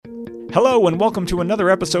Hello, and welcome to another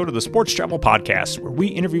episode of the Sports Travel Podcast, where we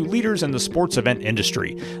interview leaders in the sports event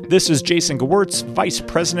industry. This is Jason Gewirtz, Vice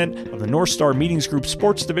President of the North Star Meetings Group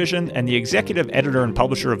Sports Division and the Executive Editor and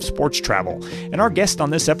Publisher of Sports Travel. And our guest on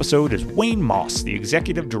this episode is Wayne Moss, the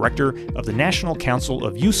Executive Director of the National Council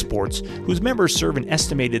of Youth Sports, whose members serve an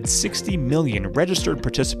estimated 60 million registered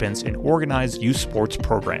participants in organized youth sports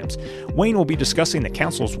programs. Wayne will be discussing the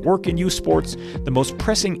Council's work in youth sports, the most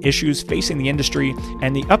pressing issues facing the industry,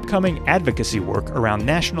 and the upcoming advocacy work around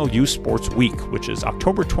National Youth Sports Week, which is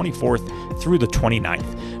October 24th through the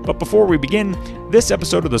 29th. But before we begin, this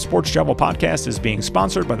episode of the Sports Travel Podcast is being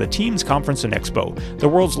sponsored by the Teams Conference and Expo, the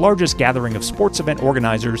world's largest gathering of sports event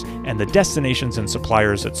organizers and the destinations and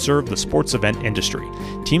suppliers that serve the sports event industry.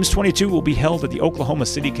 Teams 22 will be held at the Oklahoma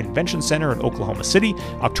City Convention Center in Oklahoma City,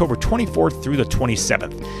 October 24th through the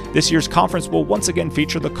 27th. This year's conference will once again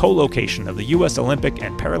feature the co-location of the U.S. Olympic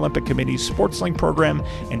and Paralympic Committee's SportsLink program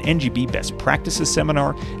and NGB Best Practices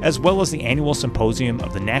Seminar, as well as the annual symposium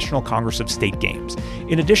of the National Congress of State Games.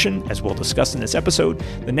 In addition, as we'll discuss in this episode,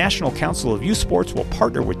 the National Council of Youth Sports will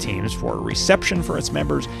partner with Teams for a reception for its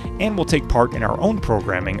members and will take part in our own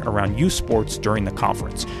programming around youth sports during the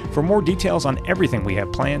conference. For more details on everything we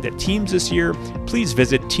have planned at Teams this year, please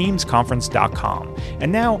visit teamsconference.com.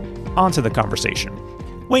 And now, on to the conversation.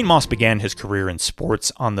 Wayne Moss began his career in sports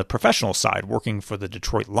on the professional side, working for the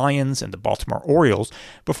Detroit Lions and the Baltimore Orioles,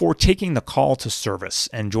 before taking the call to service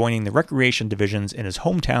and joining the recreation divisions in his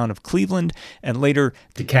hometown of Cleveland and later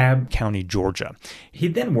DeKalb County, Georgia. He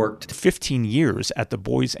then worked 15 years at the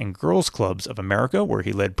Boys and Girls Clubs of America, where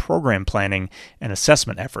he led program planning and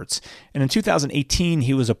assessment efforts. And in 2018,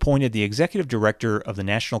 he was appointed the Executive Director of the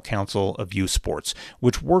National Council of Youth Sports,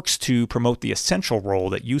 which works to promote the essential role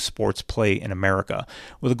that youth sports play in America,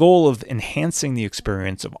 with a goal of enhancing the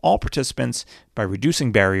experience of all participants by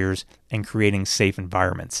reducing barriers and creating safe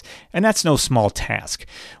environments. And that's no small task.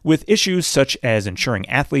 With issues such as ensuring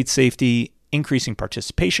athlete safety, increasing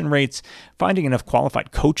participation rates, finding enough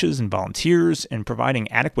qualified coaches and volunteers, and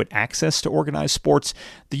providing adequate access to organized sports,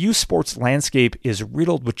 the youth sports landscape is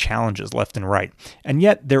riddled with challenges left and right. And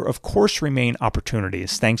yet, there of course remain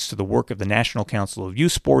opportunities thanks to the work of the National Council of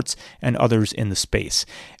Youth Sports and others in the space.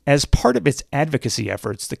 As part of its advocacy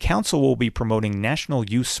efforts, the Council will be promoting National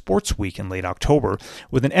Youth Sports Week in late October,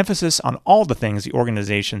 with an emphasis on all the things the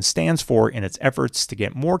organization stands for in its efforts to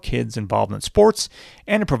get more kids involved in sports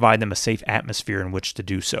and to provide them a safe atmosphere in which to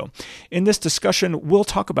do so. In this discussion, we'll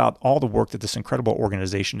talk about all the work that this incredible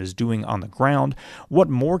organization is doing on the ground, what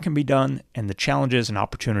more can be done, and the challenges and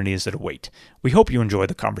opportunities that await. We hope you enjoy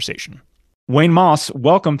the conversation. Wayne Moss,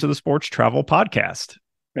 welcome to the Sports Travel Podcast.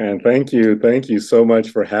 And thank you. Thank you so much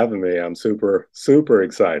for having me. I'm super, super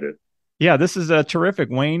excited. Yeah, this is terrific,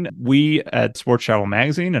 Wayne. We at Sports Travel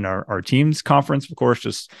Magazine and our Teams conference, of course,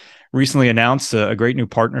 just recently announced a great new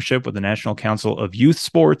partnership with the National Council of Youth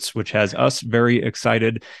Sports, which has us very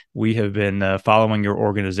excited. We have been following your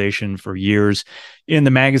organization for years in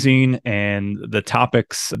the magazine, and the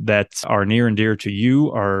topics that are near and dear to you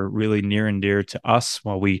are really near and dear to us.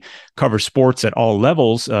 While we cover sports at all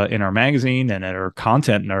levels in our magazine and at our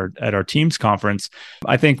content and at our Teams conference,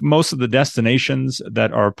 I think most of the destinations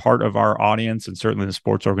that are part of our audience, and certainly the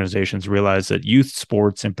sports organizations, realize that youth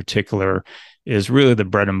sports in particular is really the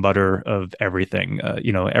bread and butter of everything.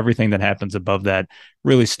 Everything that happens above that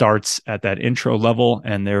really starts at that intro level,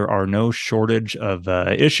 and there are no shortage of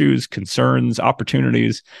issues, concerns,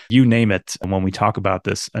 opportunities, you name it, when we talk about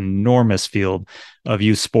this enormous field of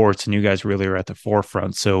youth sports, and you guys really are at the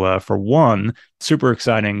forefront. So for one, super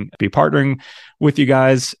exciting to be partnering with you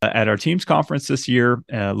guys at our Teams conference this year.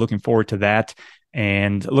 Looking forward to that.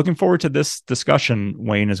 And looking forward to this discussion,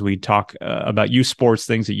 Wayne, as we talk about youth sports,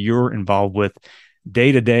 things that you're involved with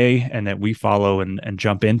day to day and that we follow and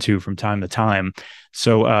jump into from time to time.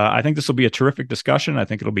 So I think this will be a terrific discussion. I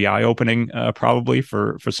think it'll be eye-opening probably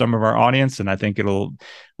for some of our audience. And I think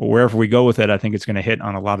wherever we go with it, I think it's going to hit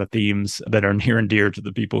on a lot of themes that are near and dear to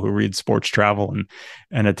the people who read Sports Travel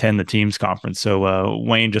and attend the Teams conference. So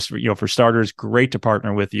Wayne, just for starters, great to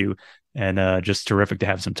partner with you, and just terrific to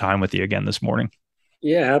have some time with you again this morning.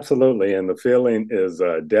 Yeah, absolutely. And the feeling is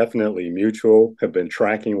definitely mutual. Have been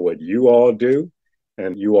tracking what you all do,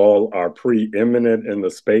 and you all are preeminent in the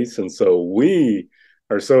space. And so we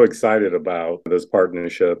are so excited about this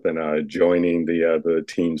partnership and joining the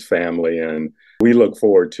Teams family. And we look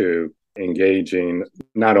forward to engaging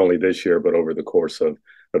not only this year, but over the course of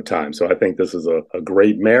time. So I think this is a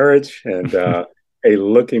great marriage, and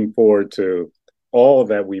looking forward to all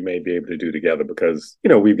that we may be able to do together because,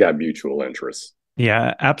 we've got mutual interests.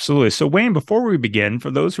 Yeah, absolutely. So Wayne, before we begin,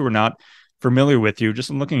 for those who are not familiar with you, just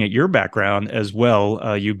in looking at your background as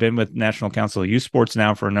well. You've been with National Council of Youth Sports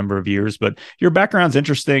now for a number of years, but your background's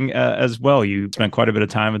interesting as well. You spent quite a bit of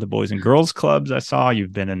time with the Boys and Girls Clubs. I saw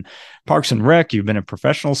you've been in Parks and Rec. You've been in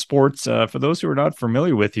professional sports. For those who are not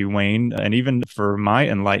familiar with you, Wayne, and even for my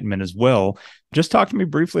enlightenment as well, just talk to me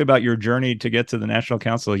briefly about your journey to get to the National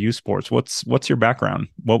Council of Youth Sports. What's your background?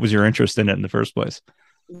 What was your interest in it in the first place?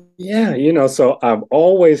 Yeah, so I've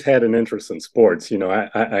always had an interest in sports.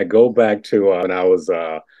 I go back to when I was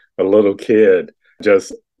a little kid,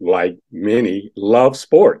 just like many, love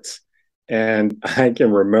sports. And I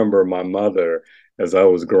can remember my mother, as I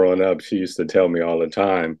was growing up, she used to tell me all the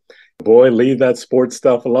time, boy, leave that sports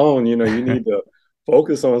stuff alone. You need to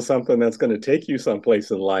focus on something that's going to take you someplace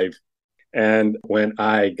in life. And when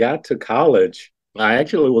I got to college, I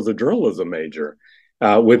actually was a journalism major.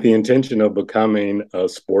 With the intention of becoming a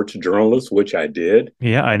sports journalist, which I did.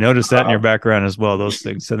 Yeah, I noticed that in your background as well. Those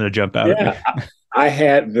things tend to jump out at me. I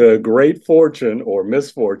had the great fortune or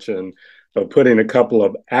misfortune of putting a couple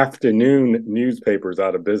of afternoon newspapers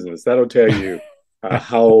out of business. That'll tell you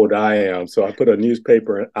how old I am. So I put a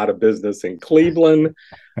newspaper out of business in Cleveland,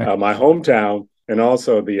 my hometown, and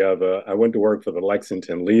also I went to work for the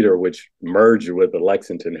Lexington Leader, which merged with the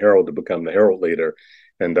Lexington Herald to become the Herald Leader.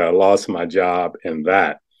 And lost my job in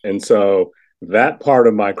that. And so that part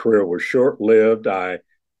of my career was short-lived. I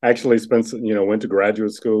actually went to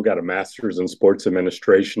graduate school, got a master's in sports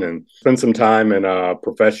administration, and spent some time in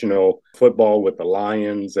professional football with the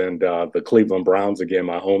Lions and the Cleveland Browns, again,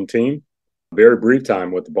 my home team. Very brief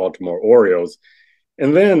time with the Baltimore Orioles.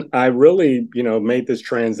 And then I really, made this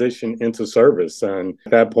transition into service. And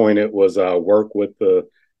at that point, it was work with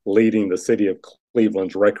leading the city of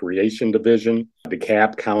Cleveland's recreation division,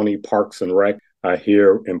 DeKalb County Parks and Rec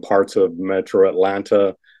here in parts of Metro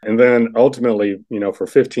Atlanta. And then ultimately, for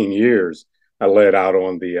 15 years, I led out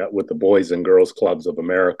on with the Boys and Girls Clubs of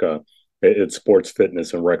America, its sports,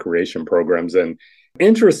 fitness, and recreation programs. And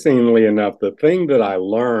interestingly enough,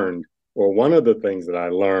 one of the things that I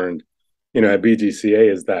learned, at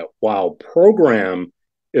BGCA is that while program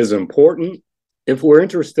is important, if we're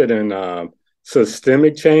interested in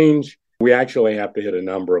systemic change, we actually have to hit a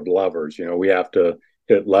number of levers. We have to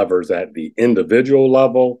hit levers at the individual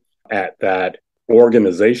level, at that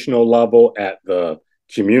organizational level, at the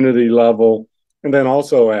community level, and then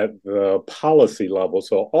also at the policy level.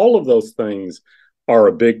 So all of those things are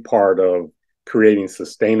a big part of creating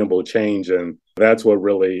sustainable change. And that's what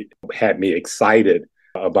really had me excited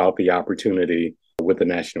about the opportunity with the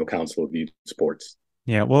National Council of Youth Sports.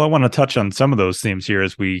 Yeah, well, I want to touch on some of those themes here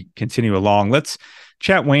as we continue along. Let's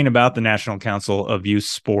chat, Wayne, about the National Council of Youth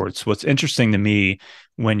Sports. What's interesting to me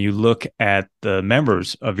when you look at the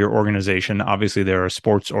members of your organization, obviously there are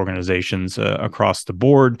sports organizations across the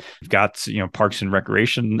board. You've got, parks and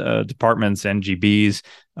recreation departments, NGBs,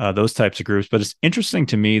 those types of groups. But it's interesting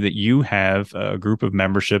to me that you have a group of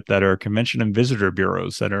membership that are convention and visitor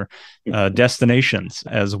bureaus, that are destinations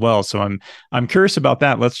as well. So I'm curious about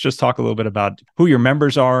that. Let's just talk a little bit about who your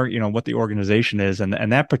members are, what the organization is,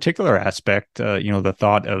 and that particular aspect, the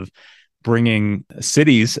thought of bringing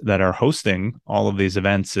cities that are hosting all of these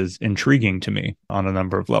events is intriguing to me on a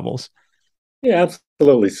number of levels. Yeah,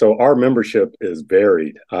 absolutely. So our membership is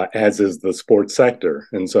varied, as is the sports sector.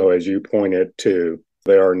 And so as you pointed to,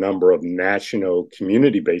 there are a number of national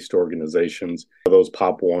community-based organizations, those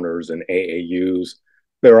Pop Warners and AAUs.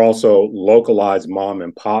 There are also localized mom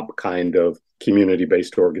and pop kind of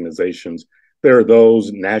community-based organizations. There are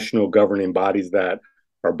those national governing bodies that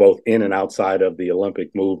are both in and outside of the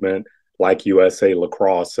Olympic movement, like USA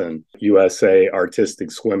Lacrosse and USA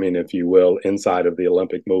Artistic Swimming, if you will, inside of the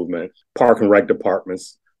Olympic movement, park and rec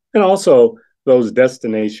departments, and also those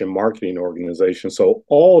destination marketing organizations. So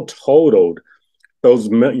all totaled,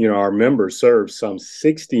 our members serve some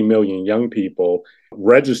 60 million young people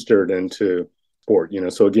registered into sport.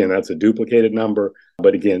 So again, that's a duplicated number,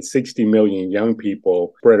 but again, 60 million young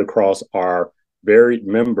people spread across our varied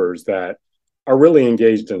members that are really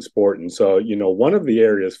engaged in sport. And so, one of the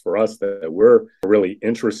areas for us that we're really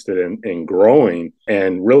interested in growing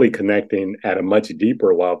and really connecting at a much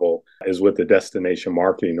deeper level is with the destination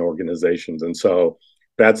marketing organizations. And so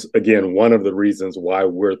that's, again, one of the reasons why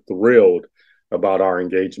we're thrilled about our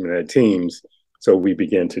engagement at teams. So we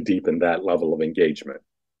begin to deepen that level of engagement.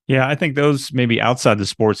 Yeah, I think those maybe outside the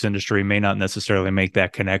sports industry may not necessarily make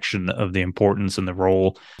that connection of the importance and the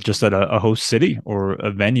role just that a host city or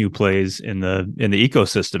a venue plays in the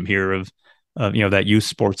ecosystem here of that youth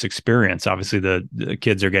sports experience. Obviously, the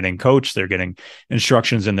kids are getting coached, they're getting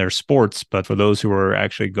instructions in their sports, but for those who are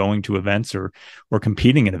actually going to events or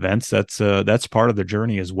competing in events, that's part of the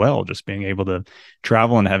journey as well. Just being able to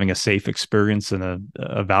travel and having a safe experience and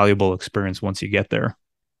a valuable experience once you get there.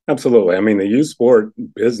 Absolutely. I mean, the youth sport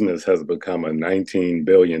business has become a $19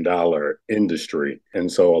 billion industry.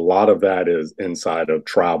 And so a lot of that is inside of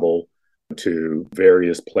travel to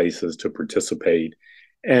various places to participate.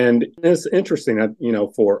 And it's interesting that,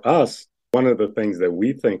 for us, one of the things that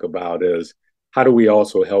we think about is how do we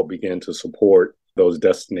also help begin to support those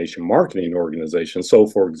destination marketing organizations? So,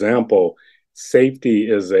 for example, safety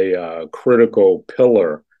is a critical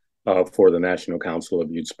pillar for the National Council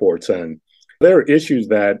of Youth Sports. And there are issues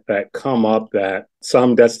that come up that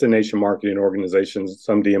some destination marketing organizations,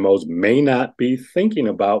 some DMOs may not be thinking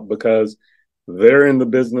about because they're in the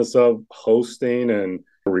business of hosting and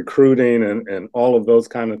recruiting and all of those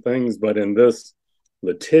kind of things. But in this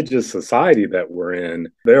litigious society that we're in,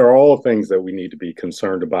 there are all things that we need to be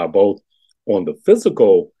concerned about, both on the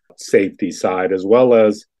physical safety side as well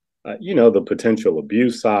as, the potential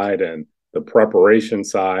abuse side and the preparation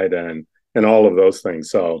side and all of those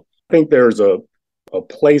things. So I think there's a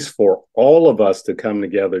place for all of us to come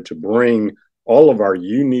together to bring all of our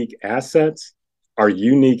unique assets, our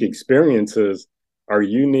unique experiences, our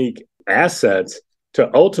unique assets to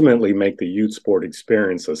ultimately make the youth sport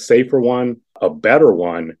experience a safer one, a better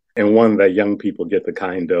one, and one that young people get the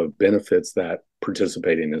kind of benefits that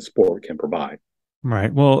participating in sport can provide.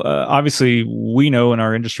 Right. Well, obviously, we know and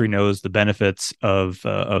our industry knows the benefits of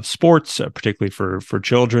sports, particularly for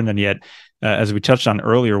children. And yet, as we touched on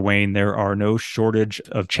earlier, Wayne, there are no shortage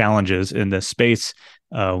of challenges in this space.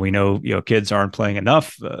 We know, kids aren't playing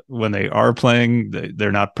enough. When they are playing,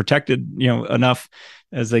 they're not protected, enough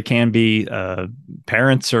as they can be.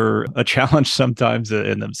 Parents are a challenge sometimes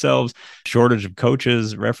in themselves. Shortage of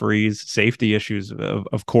coaches, referees, safety issues,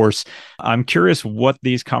 of course. I'm curious what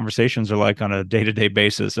these conversations are like on a day-to-day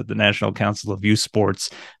basis at the National Council of Youth Sports.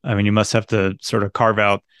 I mean, you must have to sort of carve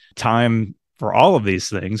out time for all of these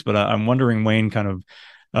things, but I'm wondering, Wayne, kind of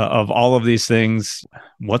all of these things,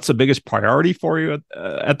 what's the biggest priority for you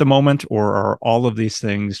at the moment? Or are all of these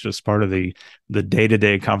things just part of the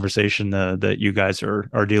day-to-day conversation that you guys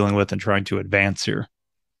are dealing with and trying to advance here?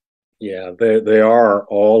 Yeah, they are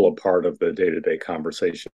all a part of the day-to-day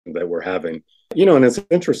conversation that we're having. And it's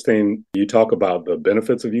interesting, you talk about the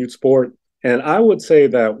benefits of youth sport. And I would say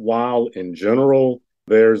that while in general,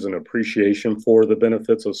 there's an appreciation for the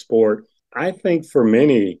benefits of sport, I think for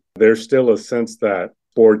many, there's still a sense that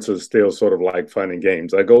sports is still sort of like fun and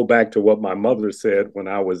games. I go back to what my mother said when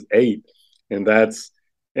I was 8, and that's,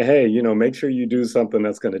 hey, make sure you do something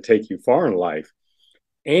that's going to take you far in life.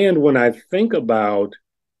 And when I think about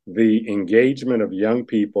the engagement of young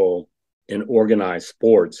people in organized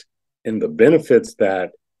sports and the benefits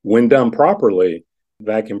that, when done properly,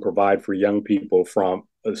 that can provide for young people from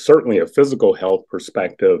certainly a physical health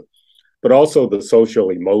perspective, but also the social,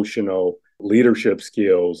 emotional, leadership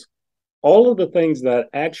skills, all of the things that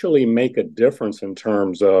actually make a difference in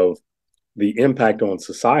terms of the impact on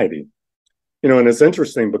society. And it's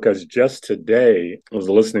interesting because just today I was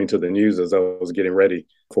listening to the news as I was getting ready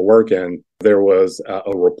for work, and there was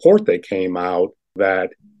a report that came out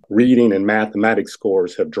that reading and mathematics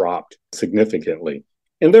scores have dropped significantly.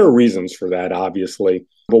 And there are reasons for that, obviously.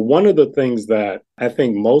 But one of the things that I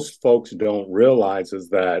think most folks don't realize is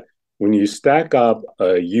that when you stack up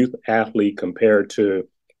a youth athlete compared to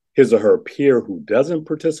his or her peer who doesn't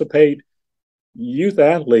participate, youth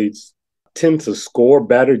athletes tend to score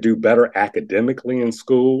better, do better academically in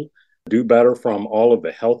school, do better from all of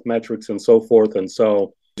the health metrics and so forth. And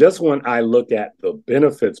so just when I look at the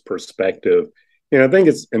benefits perspective, I think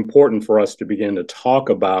it's important for us to begin to talk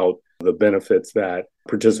about the benefits that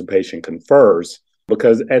participation confers,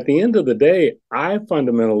 because at the end of the day, I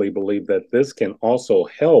fundamentally believe that this can also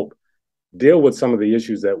help deal with some of the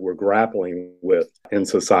issues that we're grappling with in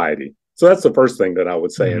society. So that's the first thing that I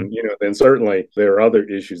would say. Mm-hmm. And, then certainly there are other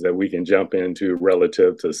issues that we can jump into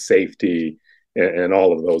relative to safety and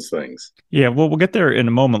all of those things. Yeah, well, we'll get there in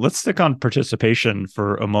a moment. Let's stick on participation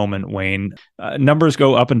for a moment, Wayne. Numbers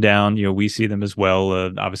go up and down. We see them as well.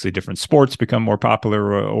 Obviously, different sports become more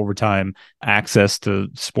popular over time. Access to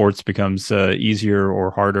sports becomes easier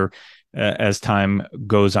or harder as time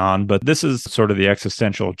goes on. But this is sort of the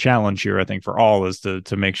existential challenge here, I think, for all, is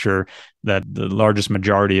to make sure that the largest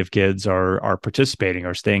majority of kids are participating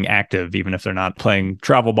or staying active, even if they're not playing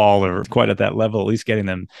travel ball or quite at that level, at least getting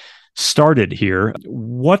them started here.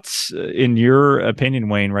 What's, in your opinion,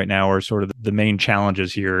 Wayne, right now are sort of the main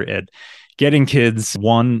challenges here at getting kids,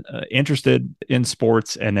 one, interested in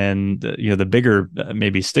sports, and then the bigger,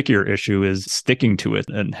 maybe stickier issue is sticking to it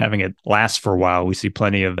and having it last for a while. We see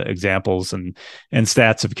plenty of examples and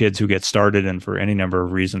stats of kids who get started and for any number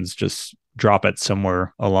of reasons just drop it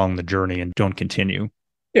somewhere along the journey and don't continue.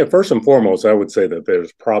 Yeah, first and foremost, I would say that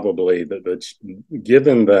there's probably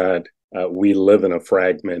given that we live in a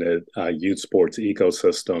fragmented youth sports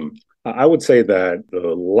ecosystem, I would say that the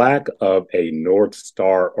lack of a North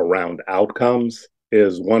Star around outcomes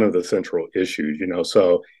is one of the central issues,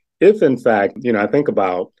 So if in fact, I think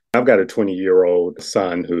about, I've got a 20-year-old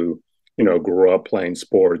son who, grew up playing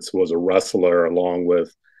sports, was a wrestler along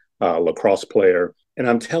with a lacrosse player. And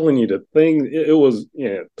I'm telling you, the thing, it was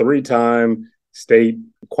 3-time state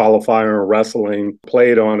qualifier in wrestling,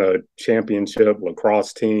 played on a championship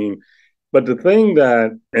lacrosse team. But the thing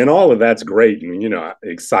that, and all of that's great, and,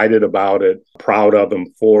 excited about it, proud of them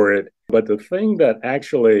for it. But the thing that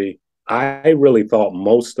actually I really thought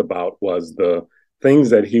most about was the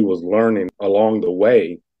things that he was learning along the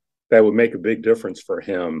way that would make a big difference for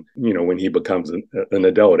him, when he becomes an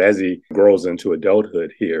adult, as he grows into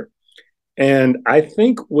adulthood here. And I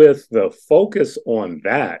think with the focus on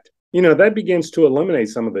that, that begins to eliminate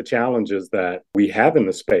some of the challenges that we have in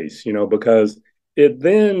the space, because it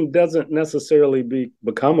then doesn't necessarily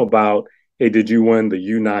become about, hey, did you win the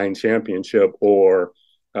U9 championship, or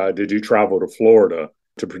did you travel to Florida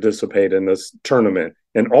to participate in this tournament?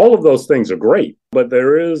 And all of those things are great, but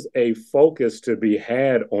there is a focus to be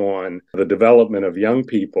had on the development of young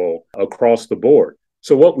people across the board.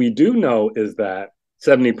 So what we do know is that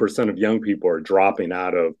 70% of young people are dropping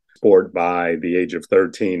out of sport by the age of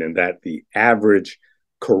 13, and that the average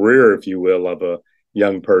career, if you will, of a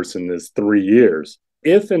young person is 3 years.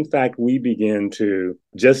 If, in fact, we begin to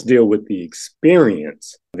just deal with the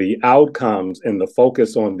experience, the outcomes, and the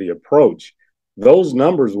focus on the approach, those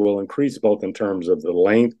numbers will increase both in terms of the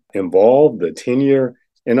length involved, the tenure,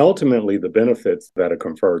 and ultimately the benefits that are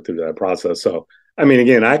conferred through that process. So,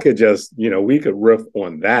 again, I could just, we could riff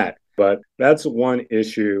on that. But that's one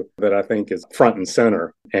issue that I think is front and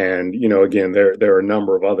center. And, again, there are a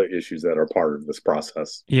number of other issues that are part of this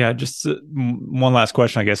process. Yeah, just one last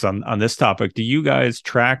question, I guess, on this topic. Do you guys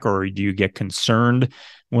track, or do you get concerned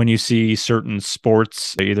when you see certain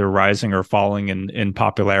sports either rising or falling in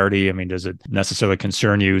popularity? Does it necessarily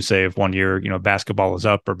concern you, say, if one year, basketball is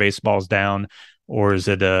up or baseball is down? Or is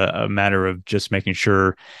it a matter of just making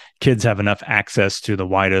sure kids have enough access to the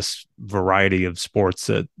widest variety of sports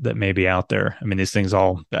that may be out there? These things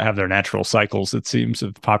all have their natural cycles, it seems,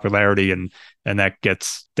 of popularity, and that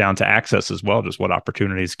gets down to access as well, just what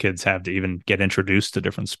opportunities kids have to even get introduced to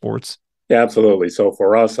different sports. Yeah, absolutely. So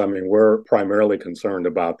for us, we're primarily concerned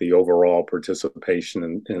about the overall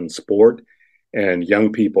participation in sport and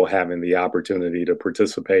young people having the opportunity to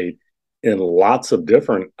participate in lots of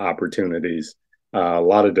different opportunities. A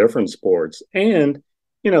lot of different sports, and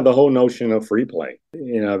the whole notion of free play.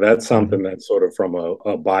 That's something that's sort of from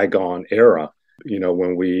a bygone era.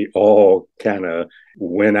 When we all kind of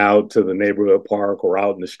went out to the neighborhood park or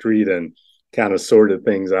out in the street and kind of sorted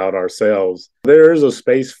things out ourselves. There is a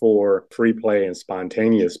space for free play and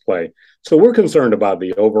spontaneous play. So we're concerned about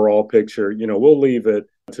the overall picture. We'll leave it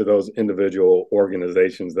to those individual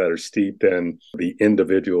organizations that are steeped in the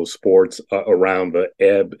individual sports around the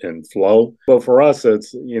ebb and flow. But for us,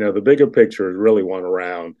 it's, the bigger picture is really one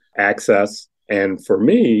around access. And for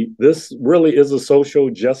me, this really is a social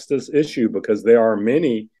justice issue, because there are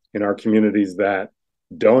many in our communities that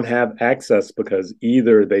don't have access because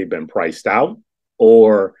either they've been priced out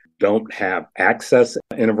or don't have access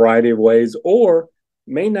in a variety of ways, or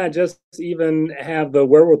may not just even have the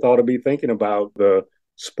wherewithal to be thinking about the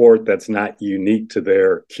sport that's not unique to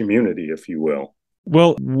their community, if you will.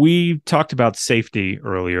 Well, we talked about safety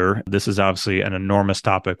earlier. This is obviously an enormous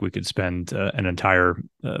topic. We could spend an entire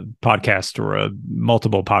podcast or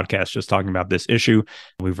multiple podcasts just talking about this issue.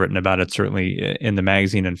 We've written about it certainly in the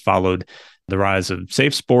magazine and followed the rise of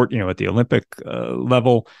safe sport, at the Olympic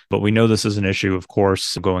level. But we know this is an issue, of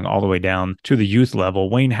course, going all the way down to the youth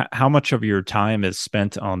level. Wayne, how much of your time is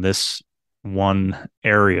spent on this one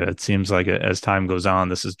area? It seems like as time goes on,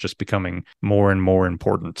 this is just becoming more and more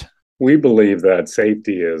important. We believe that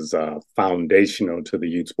safety is foundational to the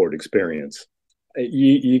youth sport experience.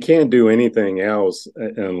 You can't do anything else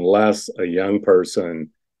unless a young person,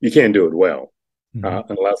 you can't do it well,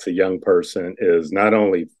 unless a young person is not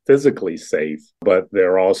only physically safe, but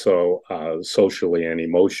they're also socially and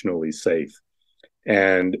emotionally safe.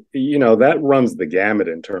 And, that runs the gamut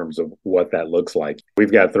in terms of what that looks like.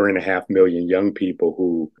 We've got 3.5 million young people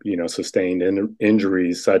who, sustained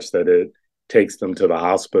injuries such that it takes them to the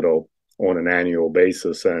hospital on an annual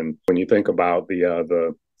basis. And when you think about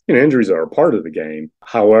the injuries are a part of the game.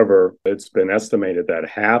 However, it's been estimated that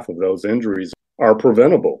half of those injuries are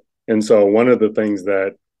preventable. And so one of the things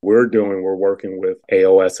that we're doing, we're working with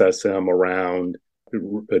AOSSM around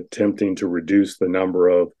attempting to reduce the number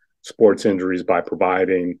of sports injuries by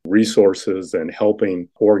providing resources and helping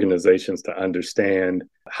organizations to understand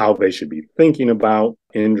how they should be thinking about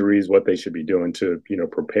injuries, what they should be doing to,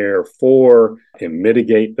 prepare for and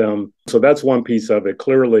mitigate them. So that's one piece of it.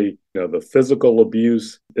 Clearly, the physical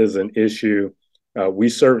abuse is an issue.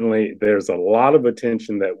 There's a lot of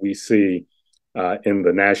attention that we see in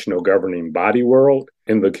the national governing body world.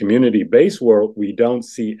 In the community-based world, we don't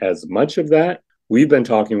see as much of that. We've been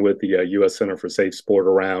talking with the U.S. Center for Safe Sport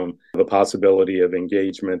around the possibility of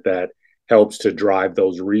engagement that helps to drive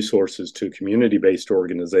those resources to community-based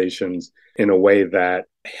organizations in a way that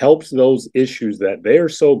helps those issues that they're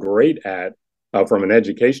so great at from an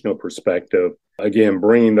educational perspective, again,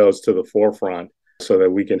 bringing those to the forefront so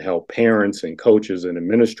that we can help parents and coaches and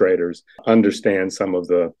administrators understand some of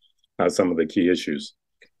the key issues.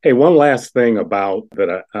 Hey, one last thing about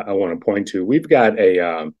that I want to point to. We've got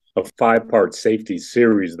a 5-part safety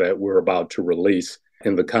series that we're about to release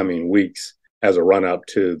in the coming weeks as a run-up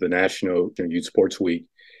to the National Youth Sports Week.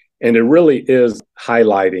 And it really is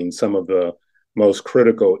highlighting some of the most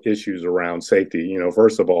critical issues around safety.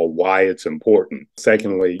 First of all, why it's important.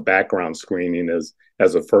 Secondly, background screening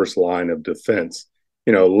as a first line of defense.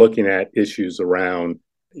 Looking at issues around,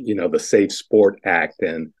 the Safe Sport Act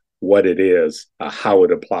and what it is, how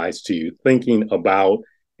it applies to you. Thinking about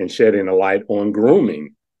and shedding a light on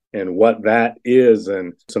grooming and what that is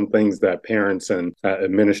and some things that parents and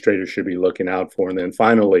administrators should be looking out for. And then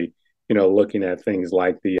finally, looking at things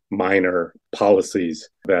like the minor policies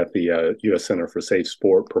that the U.S. Center for Safe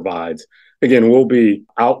Sport provides. Again, we'll be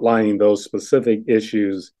outlining those specific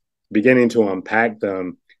issues, beginning to unpack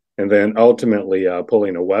them, and then ultimately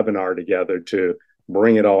pulling a webinar together to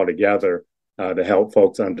bring it all together to help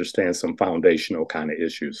folks understand some foundational kind of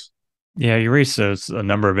issues. Yeah, you raised a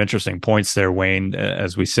number of interesting points there, Wayne.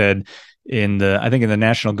 As we said, in the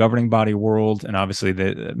national governing body world, and obviously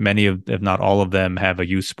many of, if not all of them, have a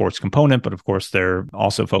youth sports component, but of course they're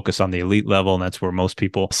also focused on the elite level, and that's where most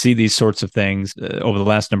people see these sorts of things. Over the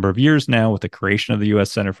last number of years now, with the creation of the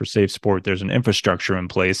U.S. Center for Safe Sport, there's an infrastructure in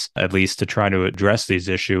place, at least to try to address these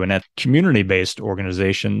issues. And at community-based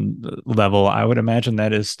organization level, I would imagine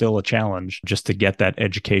that is still a challenge, just to get that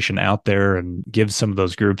education out there and give some of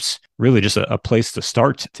those groups really just a place to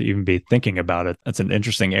start to even be thinking about it. That's an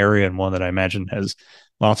interesting area, and one that I imagine has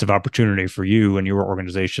lots of opportunity for you and your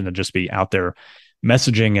organization to just be out there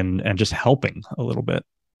messaging and just helping a little bit.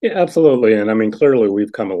 Yeah, absolutely. And I mean, clearly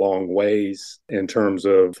we've come a long ways in terms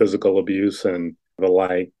of physical abuse and the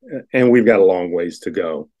like, and we've got a long ways to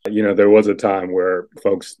go. There was a time where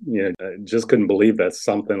folks, just couldn't believe that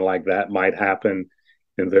something like that might happen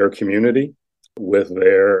in their community, with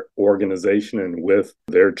their organization and with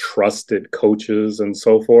their trusted coaches and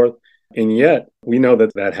so forth. And yet we know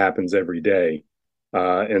that that happens every day.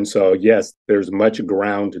 And so, yes, there's much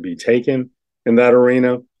ground to be taken in that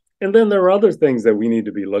arena. And then there are other things that we need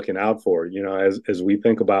to be looking out for, as we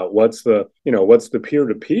think about what's the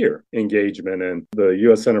peer-to-peer engagement. And the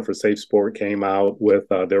U.S. Center for Safe Sport came out with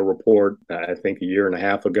their report, I think, a year and a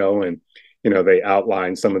half ago. And they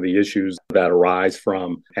outlined some of the issues that arise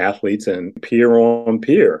from athletes, and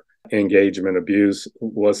peer-on-peer engagement abuse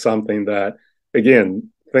was something that, again,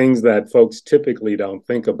 things that folks typically don't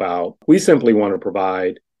think about. We simply want to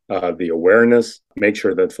provide the awareness, make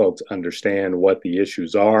sure that folks understand what the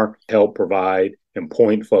issues are, help provide and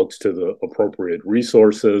point folks to the appropriate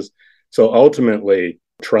resources. So ultimately,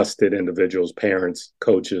 trusted individuals, parents,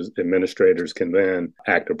 coaches, administrators can then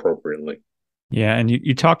act appropriately. Yeah. And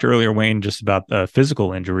you talked earlier, Wayne, just about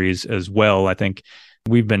physical injuries as well. I think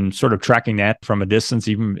we've been sort of tracking that from a distance,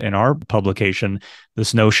 even in our publication,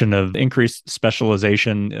 this notion of increased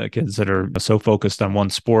specialization, kids that are so focused on one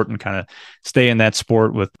sport and kind of stay in that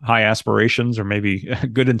sport with high aspirations or maybe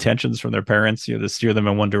good intentions from their parents, to steer them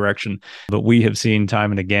in one direction. But we have seen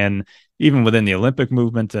time and again, even within the Olympic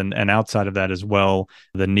movement and outside of that as well,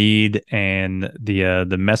 the need and the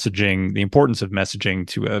messaging, the importance of messaging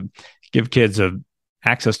to give kids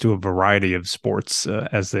access to a variety of sports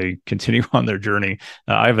as they continue on their journey.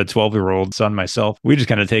 I have a 12-year-old son myself. We just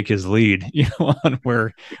kind of take his lead, on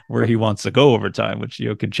where he wants to go over time, which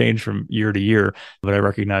could change from year to year. But I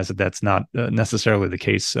recognize that that's not necessarily the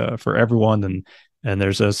case for everyone, and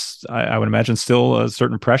there's I would imagine still a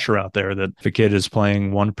certain pressure out there that if a kid is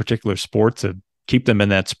playing one particular sport, to keep them in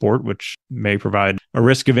that sport, which may provide a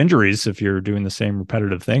risk of injuries if you're doing the same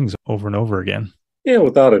repetitive things over and over again. Yeah,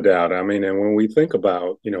 without a doubt. I mean, and when we think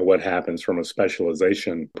about, what happens from a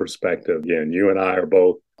specialization perspective, again, you and I are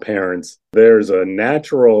both parents, there's a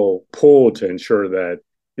natural pull to ensure that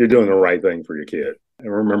you're doing the right thing for your kid. I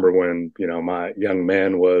remember when, my young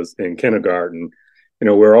man was in kindergarten,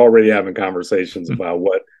 we're already having conversations about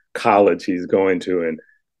what college he's going to. And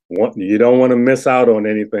you don't want to miss out on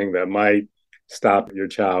anything that might stop your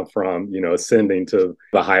child from, ascending to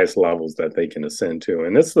the highest levels that they can ascend to.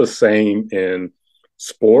 And it's the same in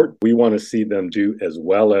sport. We want to see them do as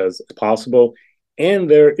well as possible. And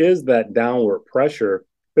there is that downward pressure.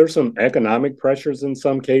 There's some economic pressures in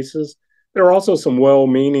some cases. There are also some well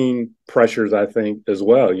meaning pressures, I think, as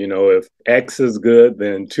well. If X is good,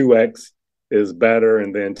 then 2X is better,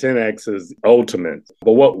 and then 10X is ultimate.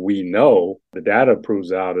 But what we know, the data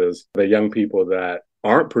proves out, is the young people that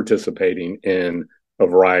aren't participating in a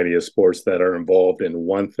variety of sports that are involved in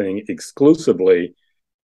one thing exclusively,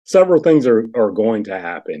 several things are going to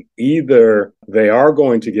happen. Either they are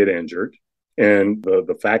going to get injured, and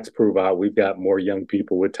the facts prove out we've got more young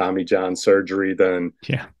people with Tommy John surgery than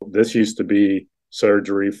this used to be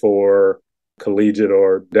surgery for collegiate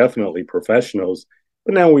or definitely professionals.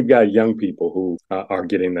 But now we've got young people who are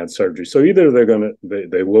getting that surgery. So either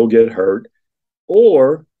they will get hurt,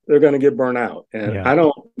 or they're going to get burnt out. And I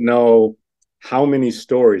don't know how many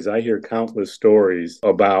stories, I hear countless stories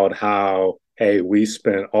about how, hey, we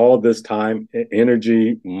spent all this time,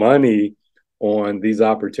 energy, money on these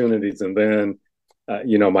opportunities. And then,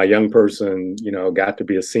 my young person, got to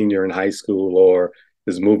be a senior in high school or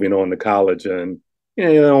is moving on to college, and,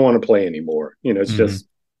 they don't want to play anymore. It's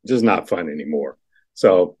just not fun anymore.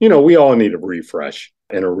 So, we all need a refresh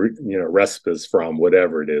and a respite from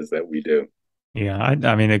whatever it is that we do. Yeah,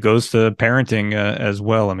 I mean, it goes to parenting as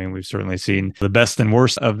well. I mean, we've certainly seen the best and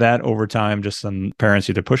worst of that over time, just some parents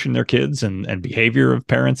either pushing their kids and behavior of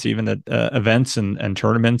parents, even at events and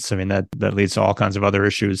tournaments. I mean, that leads to all kinds of other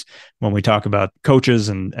issues when we talk about coaches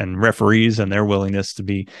and referees and their willingness to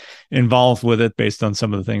be involved with it based on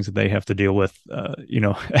some of the things that they have to deal with,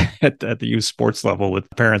 at the youth sports level with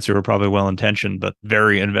parents who are probably well-intentioned, but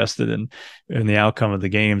very invested in the outcome of the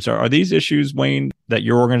games. Are these issues, Wayne, that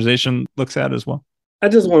your organization looks at as well? I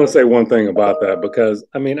just want to say one thing about that, because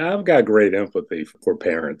I've got great empathy for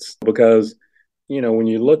parents, because when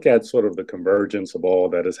you look at sort of the convergence of all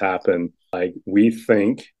that has happened, like, we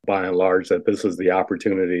think by and large that this is the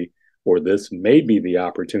opportunity, or this may be the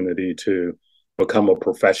opportunity to become a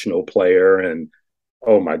professional player, and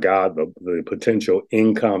oh my God, the potential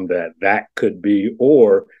income that could be,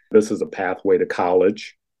 or this is a pathway to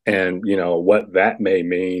college. And, what that may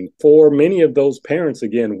mean for many of those parents,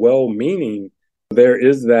 again, well-meaning, there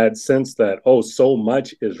is that sense that, oh, so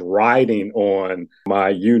much is riding on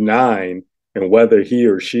my U9 and whether he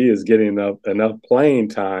or she is getting enough playing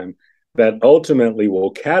time that ultimately will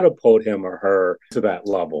catapult him or her to that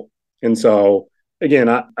level. And so, again,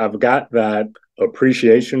 I've got that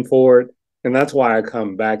appreciation for it. And that's why I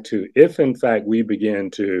come back to, if in fact we begin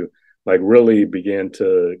to really begin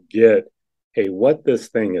to get, hey, what this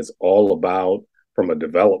thing is all about from a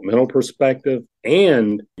developmental perspective,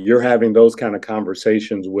 and you're having those kind of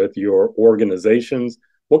conversations with your organizations,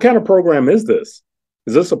 what kind of program is this?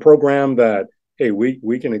 Is this a program that, hey,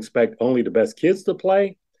 we can expect only the best kids to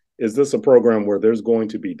play? Is this a program where there's going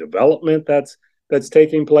to be development that's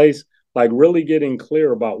taking place? Like, really getting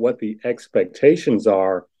clear about what the expectations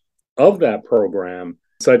are of that program,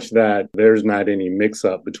 such that there's not any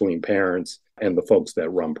mix-up between parents and the folks that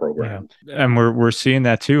run programs. Yeah. And we're seeing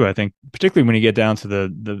that too. I think particularly when you get down to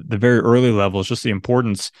the very early levels, just the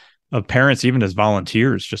importance of parents, even as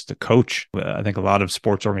volunteers, just to coach. I think a lot of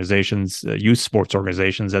sports organizations, youth sports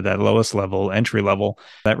organizations at that lowest level, entry level,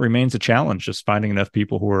 that remains a challenge, just finding enough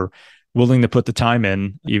people who are willing to put the time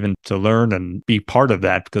in, even to learn and be part of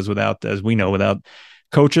that. Because without, as we know, without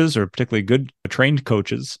coaches, or particularly good trained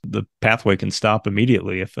coaches, the pathway can stop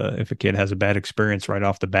immediately if a kid has a bad experience right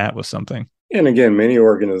off the bat with something. And again, many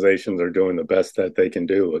organizations are doing the best that they can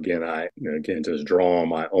do. Again, just draw on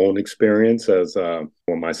my own experience as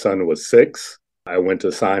when my son was 6, I went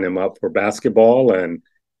to sign him up for basketball. And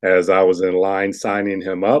as I was in line signing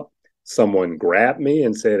him up, someone grabbed me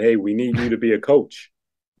and said, "Hey, we need you to be a coach."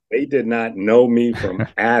 They did not know me from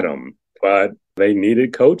Adam, but they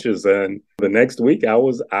needed coaches. And the next week I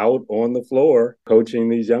was out on the floor coaching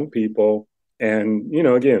these young people. And,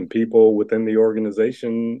 again, people within the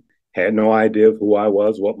organization had no idea of who I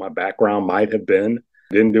was, what my background might have been,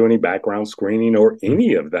 didn't do any background screening or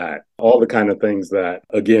any of that. All the kind of things that,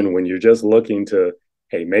 again, when you're just looking to,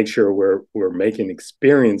 hey, make sure we're making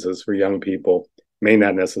experiences for young people, may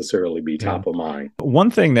not necessarily be top of mind.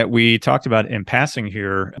 One thing that we talked about in passing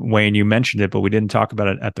here, Wayne, you mentioned it, but we didn't talk about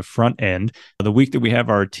it at the front end. The week that we have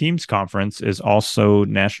our teams conference is also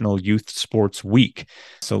National Youth Sports Week.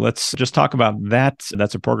 So let's just talk about that.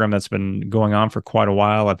 That's a program that's been going on for quite a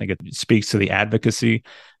while. I think it speaks to the advocacy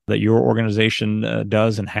that your organization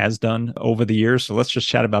does and has done over the years. So let's just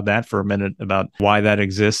chat about that for a minute, about why that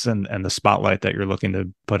exists and the spotlight that you're looking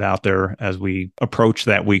to put out there as we approach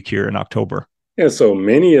that week here in October. Yeah, so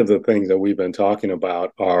many of the things that we've been talking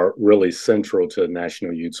about are really central to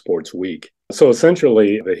National Youth Sports Week. So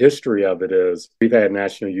essentially, the history of it is we've had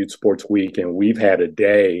National Youth Sports Week, and we've had a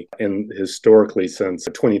day historically since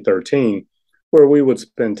 2013 where we would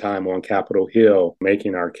spend time on Capitol Hill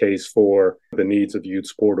making our case for the needs of youth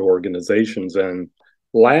sport organizations. And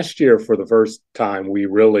last year, for the first time, we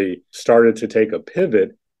really started to take a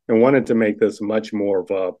pivot and wanted to make this much more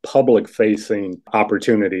of a public-facing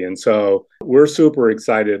opportunity. And so we're super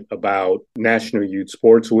excited about National Youth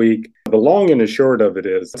Sports Week. The long and the short of it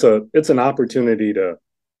is it's an opportunity to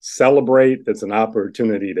celebrate, it's an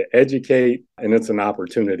opportunity to educate, and it's an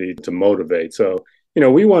opportunity to motivate. So,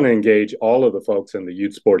 we want to engage all of the folks in the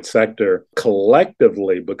youth sports sector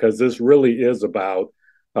collectively, because this really is about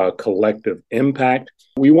collective impact.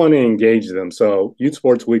 We want to engage them. So Youth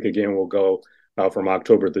Sports Week, again, will go from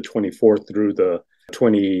October the 24th through the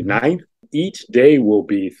 29th. Each day will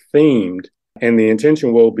be themed, and the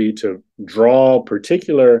intention will be to draw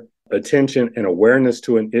particular attention and awareness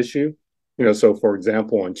to an issue. So for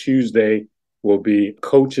example, on Tuesday will be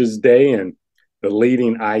Coaches Day, and the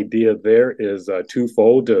leading idea there is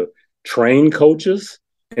twofold: to train coaches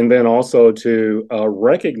and then also to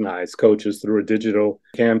recognize coaches through a digital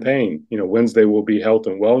campaign. Wednesday will be Health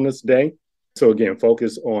and Wellness Day. So again,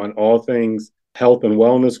 focus on all things health and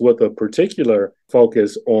wellness with a particular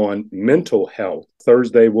focus on mental health.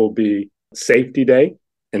 Thursday will be Safety Day.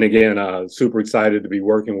 And again, super excited to be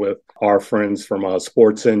working with our friends from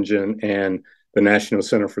Sports Engine and the National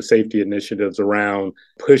Center for Safety Initiatives around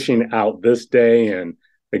pushing out this day. And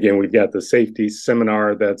again, we've got the safety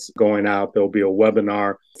seminar that's going out. There'll be a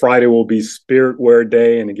webinar. Friday will be Spirit Wear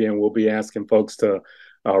Day. And again, we'll be asking folks to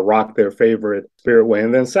rock their favorite Spirit Wear.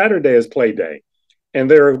 And then Saturday is Play Day. And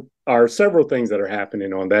there are several things that are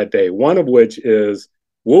happening on that day, one of which is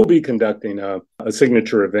we'll be conducting a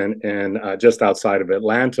signature event just outside of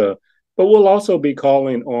Atlanta, but we'll also be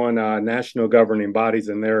calling on national governing bodies,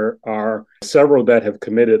 and there are several that have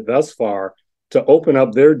committed thus far to open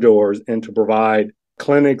up their doors and to provide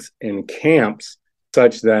clinics and camps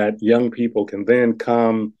such that young people can then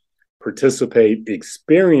come, participate,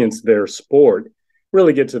 experience their sport,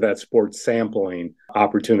 really get to that sports sampling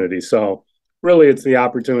opportunity. So really, it's the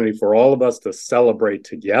opportunity for all of us to celebrate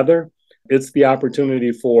together. It's the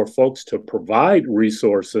opportunity for folks to provide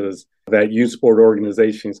resources that youth sport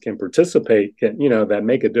organizations can participate, that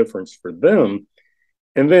make a difference for them.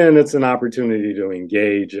 And then it's an opportunity to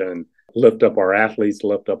engage and lift up our athletes,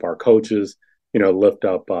 lift up our coaches, lift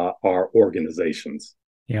up our organizations.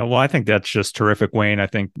 Yeah, well, I think that's just terrific, Wayne. I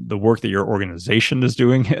think the work that your organization is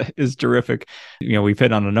doing is terrific. We've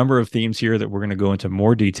hit on a number of themes here that we're going to go into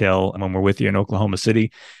more detail when we're with you in Oklahoma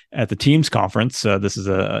City at the Teams Conference. This is,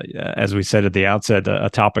 as we said at the outset, a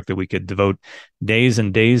topic that we could devote days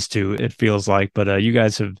and days to, it feels like. But you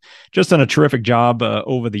guys have just done a terrific job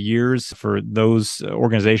over the years. For those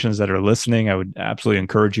organizations that are listening, I would absolutely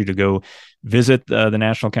encourage you to go visit the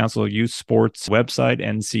National Council of Youth Sports website,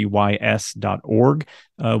 ncys.org.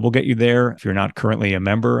 We'll get you there. If you're not currently a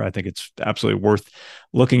member, I think it's absolutely worth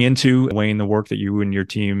looking into. Wayne, the work that you and your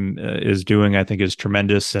team is doing, I think, is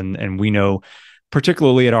tremendous. And we know,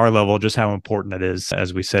 particularly at our level, just how important it is.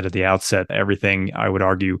 As we said at the outset, everything, I would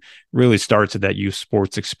argue, really starts at that youth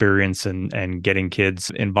sports experience and getting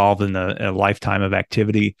kids involved in a lifetime of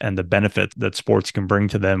activity and the benefit that sports can bring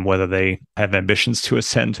to them, whether they have ambitions to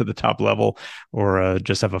ascend to the top level or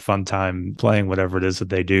just have a fun time playing whatever it is that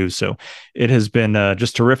they do. So it has been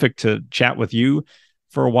just terrific to chat with you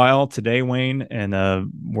for a while today, Wayne, and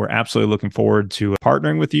we're absolutely looking forward to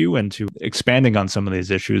partnering with you and to expanding on some of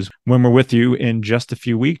these issues when we're with you in just a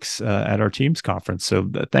few weeks at our Teams conference. So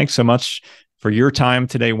thanks so much for your time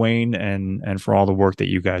today, Wayne, and for all the work that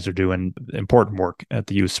you guys are doing, important work at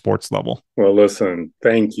the youth sports level. Well, listen,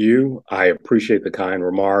 thank you. I appreciate the kind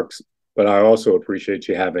remarks, but I also appreciate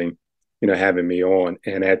you having me on.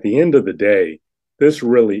 And at the end of the day, this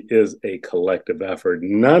really is a collective effort.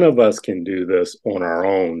 None of us can do this on our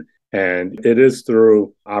own. And it is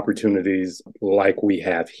through opportunities like we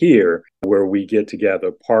have here where we get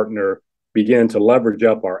together, partner, begin to leverage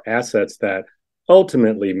up our assets that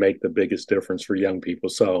ultimately make the biggest difference for young people.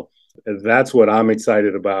 So That's what I'm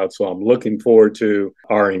excited about. So I'm looking forward to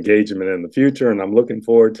our engagement in the future, and I'm looking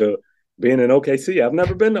forward to being in OKC. I've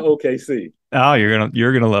never been to OKC. Oh,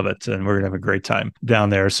 you're gonna love it, and we're gonna have a great time down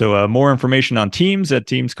there. So more information on teams at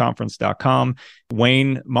teamsconference.com.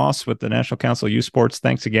 Wayne Moss with the National Council of Youth Sports,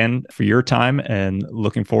 thanks again for your time, and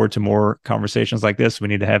looking forward to more conversations like this. We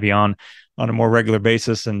need to have you on a more regular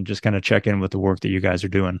basis and just kind of check in with the work that you guys are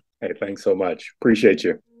doing. Hey, thanks so much. Appreciate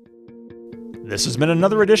you. This has been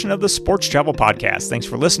another edition of the Sports Travel Podcast. Thanks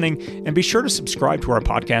for listening, and be sure to subscribe to our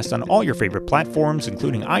podcast on all your favorite platforms,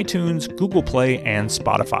 including iTunes, Google Play, and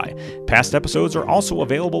Spotify. Past episodes are also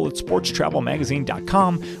available at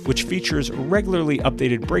sportstravelmagazine.com, which features regularly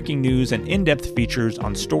updated breaking news and in-depth features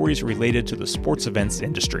on stories related to the sports events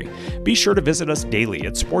industry. Be sure to visit us daily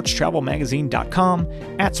at sportstravelmagazine.com,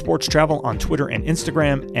 at Sports Travel on Twitter and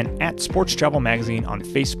Instagram, and at Sports Travel Magazine on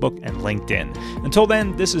Facebook and LinkedIn. Until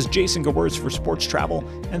then, this is Jason Gewirtz for Sports Travel,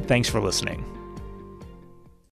 and thanks for listening.